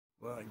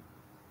Well, I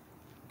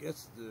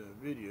guess the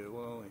video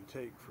will only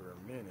take for a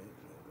minute.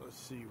 Let's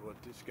see what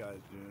this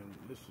guy's doing.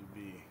 This would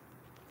be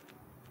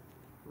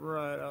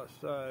right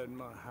outside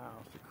my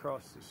house,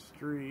 across the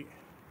street.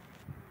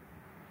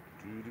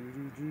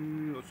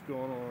 What's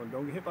going on?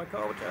 Don't get hit by a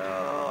car.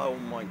 Oh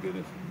my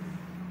goodness.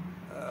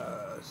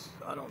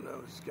 I don't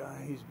know this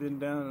guy. He's been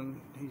down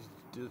and he's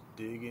just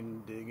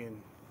digging.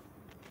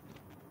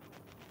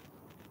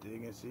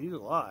 See, he's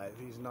alive.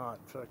 He's not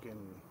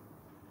fucking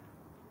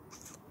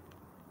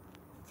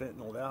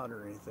fentanyled out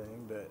or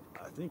anything, but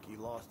I think he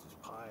lost his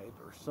pipe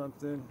or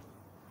something.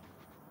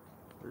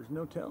 There's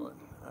no telling.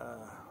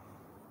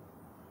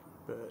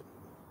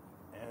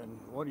 And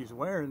what he's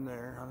wearing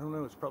there, I don't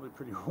know, it's probably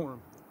pretty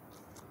warm.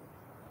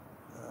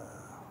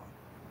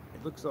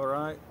 It looks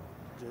alright,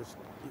 just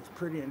he's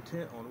pretty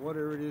intent on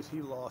whatever it is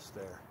he lost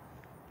there.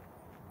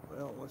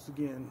 Well, once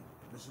again,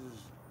 this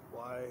is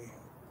why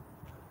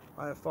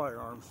I have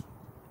firearms.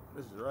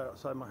 This is right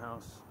outside my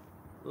house.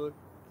 Look,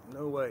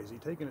 no way. Is he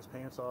taking his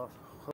pants off?